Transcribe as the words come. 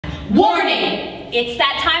Warning! It's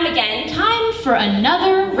that time again. Time for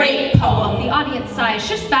another rape poem. The audience sighs,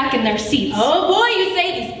 just back in their seats. Oh boy, you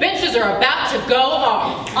say these benches are about to go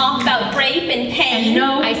off. Off about rape and pain. And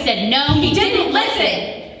no, I said no, he didn't listen.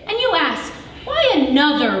 And you ask, why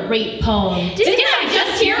another rape poem? Didn't I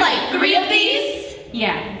just hear like 3 of these?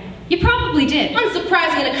 Yeah, you probably did.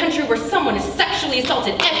 Unsurprising in a country where someone is sexually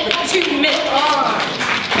assaulted every 2 minutes.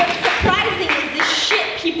 What's surprising is the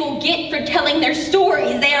shit people get for telling their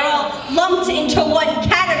stories. They are all lumped into one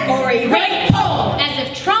category. Rape poem! As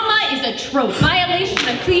if trauma is a trope, violation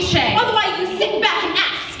a cliche. Otherwise you sit back and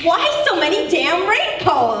ask, why so many damn rape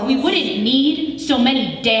poems? We wouldn't need so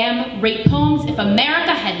many damn rape poems if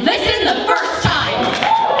America had listened the first time.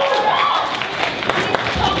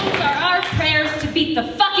 These poems are our prayers to beat the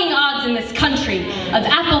fucking odds in this country of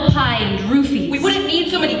apple pie and roofies. We wouldn't need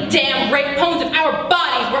so many damn rape poems if our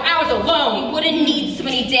bodies were ours alone. We wouldn't need so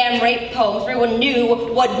many damn rape poems if everyone knew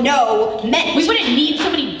what no meant. We wouldn't need so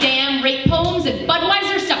many damn rape poems if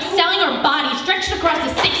Budweiser stopped selling our bodies stretched across a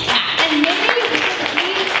six-pack. And maybe we wouldn't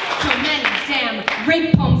need so many damn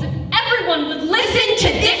rape poems if everyone would listen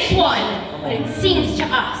to this one. But it seems to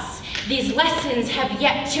us, these lessons have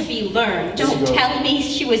yet to be learned. Don't tell me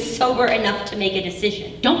she was sober enough to make a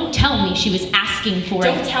decision. Don't tell me she was asking for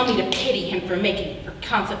it. Don't tell me to pity him for making for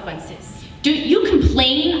consequences. Do you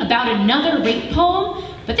complain about another rape poem?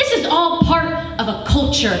 But this is all part of a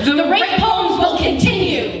culture. The rape poems will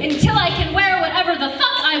continue until I can wear whatever the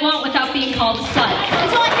fuck I want without being called a slut.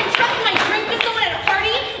 Until I can trust my drink to someone at a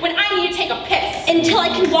party when I need to take a piss. Until I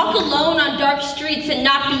can walk alone on dark streets and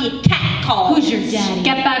not be catcalled. Who's your daddy?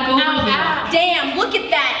 Get back over here. Damn, look at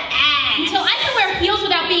that ass. Until I can wear heels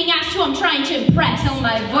without being asked who I'm trying to impress. Until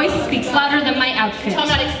my voice speaks louder than my outfit. Until I'm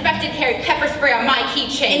not expected to carry pepper spray on my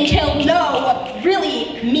keychain. Until no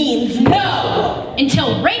really means no.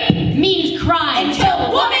 Until rape means crime.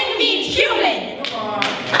 Until woman means human.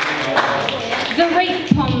 The rape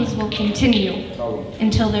poems will continue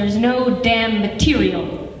until there's no damn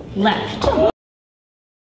material left.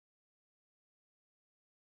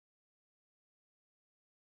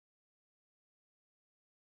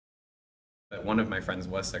 One of my friends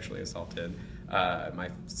was sexually assaulted my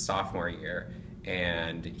sophomore year,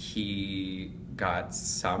 and he got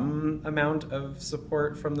some amount of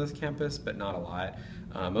support from this campus, but not a lot.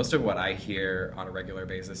 Most of what I hear on a regular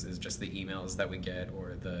basis is just the emails that we get,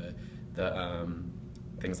 or the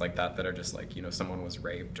things like that that are just like, you know, someone was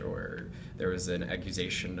raped or there was an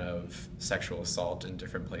accusation of sexual assault in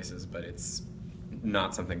different places, but it's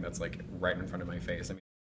not something that's like right in front of my face. I mean,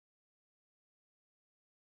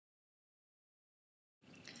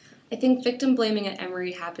 I think victim blaming at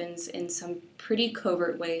Emory happens in some pretty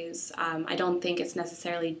covert ways. I don't think it's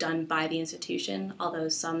necessarily done by the institution, although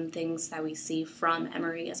some things that we see from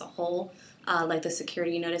Emory as a whole, like the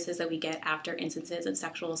security notices that we get after instances of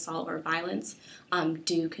sexual assault or violence,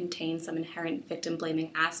 do contain some inherent victim blaming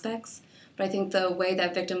aspects. But I think the way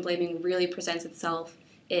that victim blaming really presents itself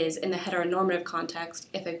is in the heteronormative context.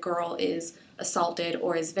 If a girl is assaulted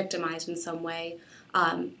or is victimized in some way,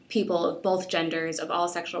 people of both genders, of all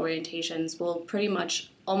sexual orientations, will pretty much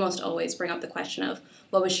almost always bring up the question of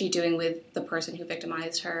what was she doing with the person who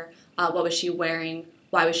victimized her, what was she wearing,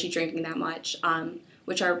 why was she drinking that much,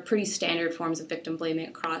 which are pretty standard forms of victim blaming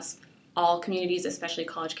across all communities, especially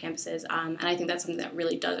college campuses, and I think that's something that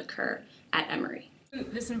really does occur at Emory.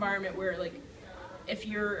 This environment where, like, if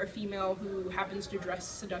you're a female who happens to dress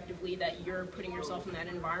seductively, that you're putting yourself in that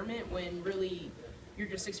environment when really you're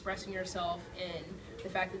just expressing yourself, and the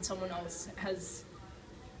fact that someone else has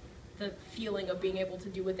the feeling of being able to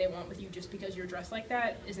do what they want with you just because you're dressed like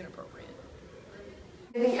that isn't appropriate.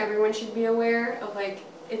 I think everyone should be aware of like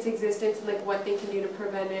its existence and like what they can do to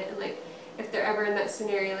prevent it, and like if they're ever in that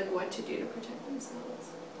scenario, like what to do to protect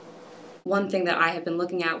themselves. One thing that I have been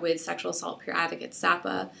looking at with Sexual Assault Peer Advocate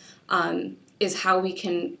SAPA is how we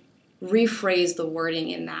can rephrase the wording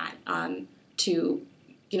in that to,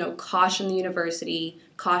 you know, caution the university,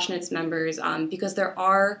 caution its members, because there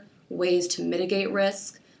are ways to mitigate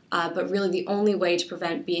risk, but really the only way to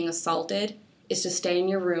prevent being assaulted is to stay in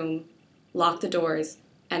your room, lock the doors,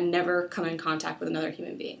 and never come in contact with another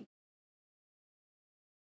human being.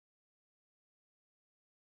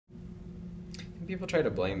 people try to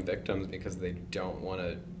blame victims because they don't want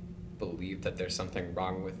to believe that there's something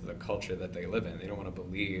wrong with the culture that they live in. They don't want to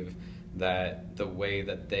believe that the way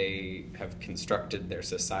that they have constructed their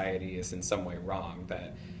society is in some way wrong,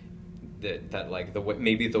 that like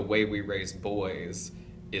maybe the way we raise boys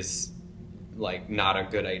is like not a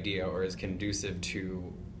good idea or is conducive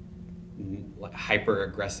to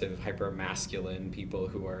hyper-aggressive, hyper-masculine people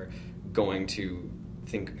who are going to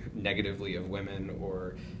think negatively of women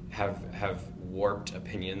or have warped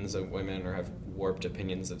opinions of women, or have warped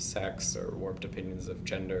opinions of sex, or warped opinions of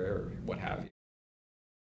gender, or what have you.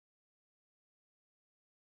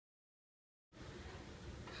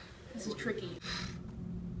 This is tricky.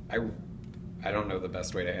 I don't know the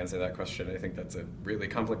best way to answer that question. I think that's a really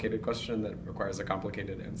complicated question that requires a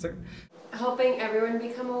complicated answer. Helping everyone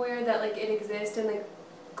become aware that like it exists and like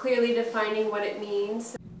clearly defining what it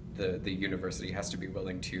means. The university has to be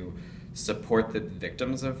willing to support the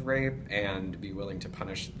victims of rape and be willing to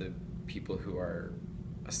punish the people who are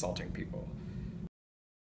assaulting people.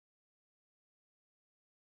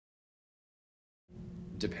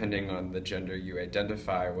 Depending on the gender you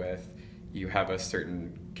identify with, you have a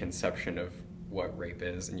certain conception of what rape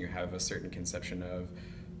is, and you have a certain conception of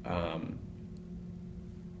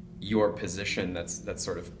your position that's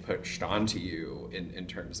sort of pushed onto you in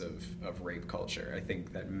terms of rape culture. I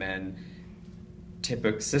think that men,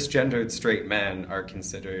 cisgendered straight men, are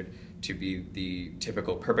considered to be the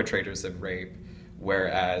typical perpetrators of rape,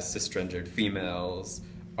 whereas cisgendered females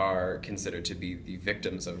are considered to be the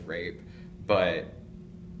victims of rape. But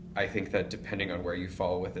I think that depending on where you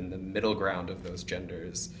fall within the middle ground of those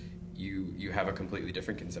genders, you have a completely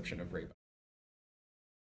different conception of rape.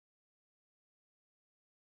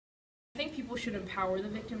 I think people should empower the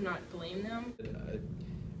victim, not blame them.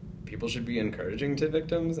 People should be encouraging to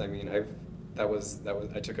victims. I mean,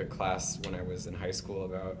 I took a class when I was in high school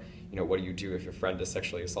about, what do you do if your friend is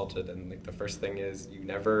sexually assaulted, and like the first thing is you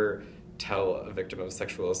never tell a victim of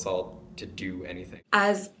sexual assault to do anything.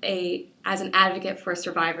 As an advocate for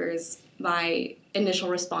survivors, my initial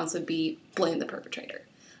response would be blame the perpetrator,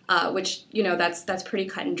 which that's pretty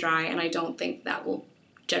cut and dry, and I don't think that will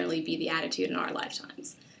generally be the attitude in our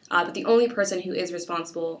lifetimes. But the only person who is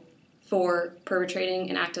responsible for perpetrating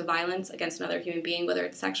an act of violence against another human being, whether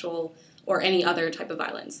it's sexual or any other type of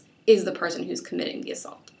violence, is the person who's committing the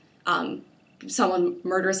assault. Someone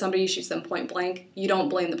murders somebody, shoots them point blank, you don't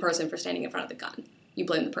blame the person for standing in front of the gun. You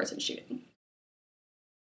blame the person shooting.